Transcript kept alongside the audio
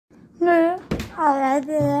Yeah, I read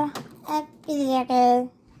that video game.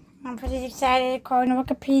 I'm pretty excited according to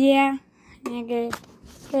Wikipedia. Yeah,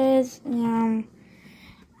 because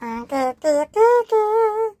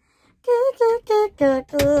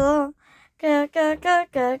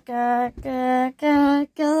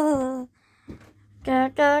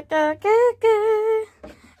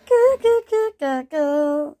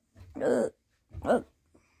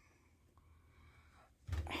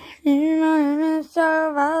you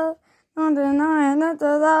survive, don't deny that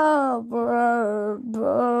the love,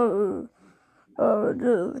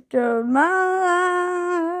 just give my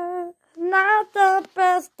life, not the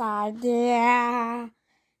best idea.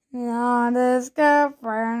 Not this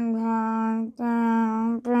girlfriend, don't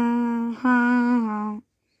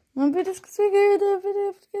be this good,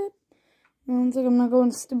 if good. I don't think I'm not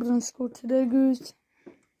going stupid in school today, goose.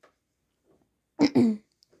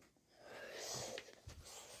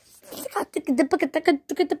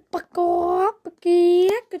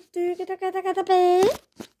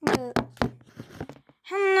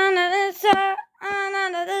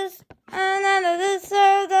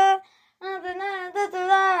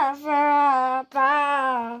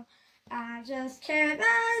 I just can't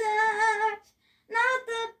manage, not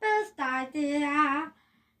the best idea.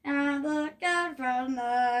 I'm looking for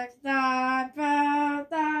next time.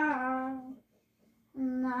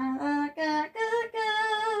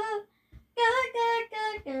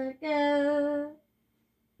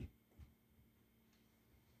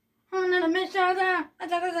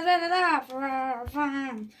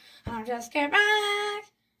 I just can't manage,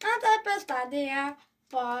 not the best idea,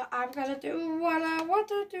 but I'm gonna do what I want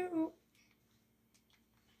to do.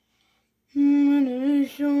 I'm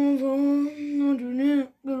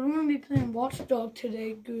gonna be playing Watchdog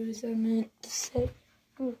today, Goose. I meant to say,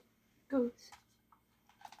 Goose.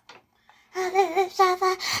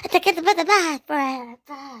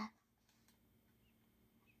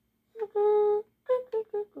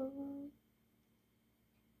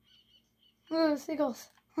 Oh, seagulls.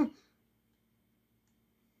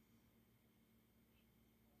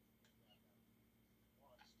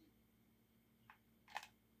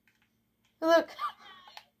 Look.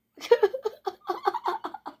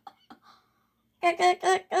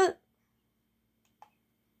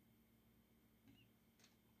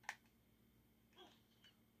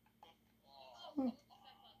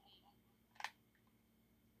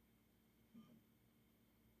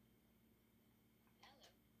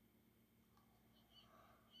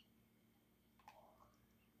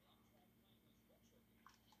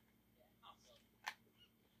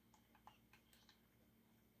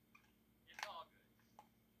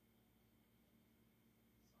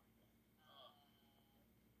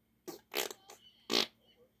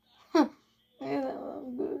 Yeah, that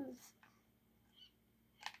little goose.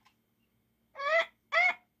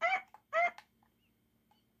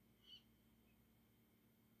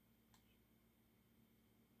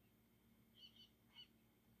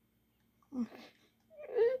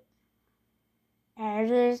 I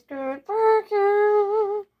just stood for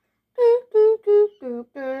you.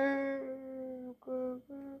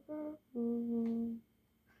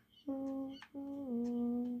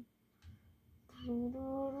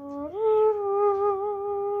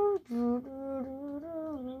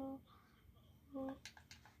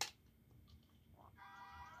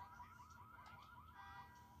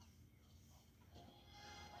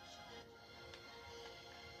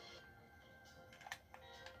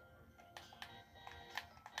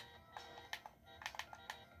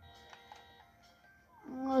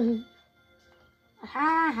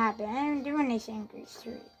 I haven't doing this in Greece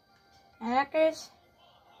 3. And that goes,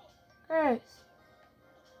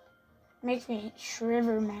 makes me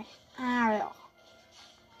shiver my arrow.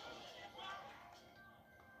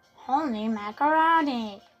 Holy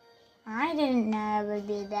macaroni. I didn't know it would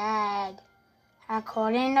be bad.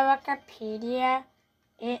 According to Wikipedia,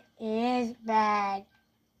 it is bad.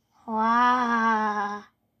 Wow.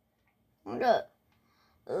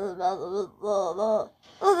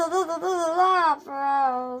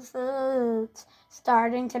 It's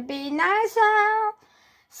starting to be nice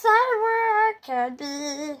outside where I could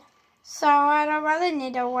be. So I don't really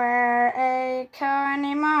need to wear a coat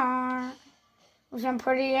anymore. Which I'm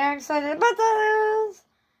pretty excited about this.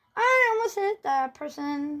 I almost hit that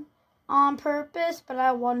person on purpose, but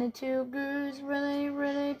I wanted to. Goose really,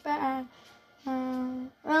 really bad.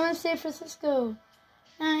 I'm in San Francisco.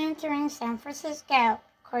 I'm entering San Francisco,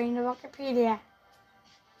 according to Wikipedia.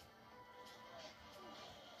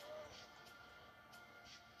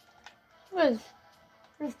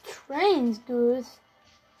 There's trains, Goose.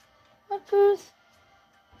 What, Goose?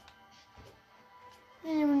 I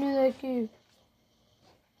never knew that, Goose.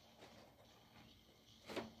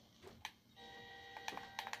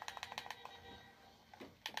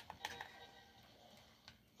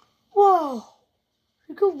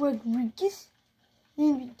 go, Rodriguez. How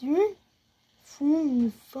you doing?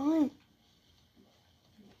 Fine, fine.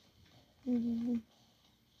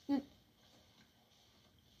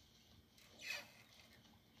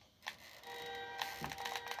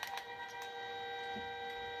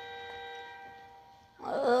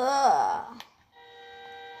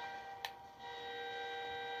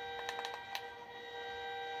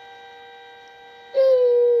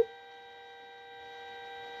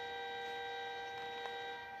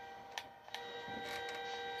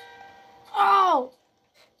 Oh!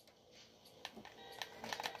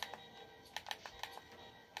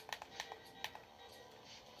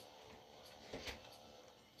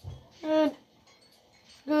 Good.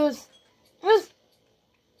 Goose. Goose.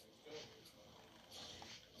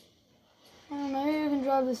 Oh, maybe you can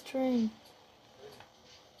drive this train.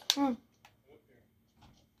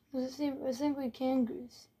 Let's see. I think we can,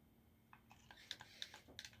 Goose.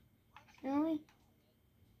 Can we?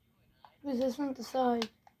 Goose, this one's the side.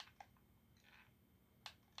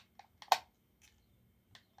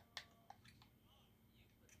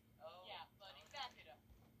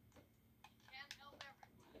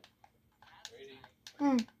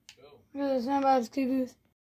 Goose, how about it's Goose?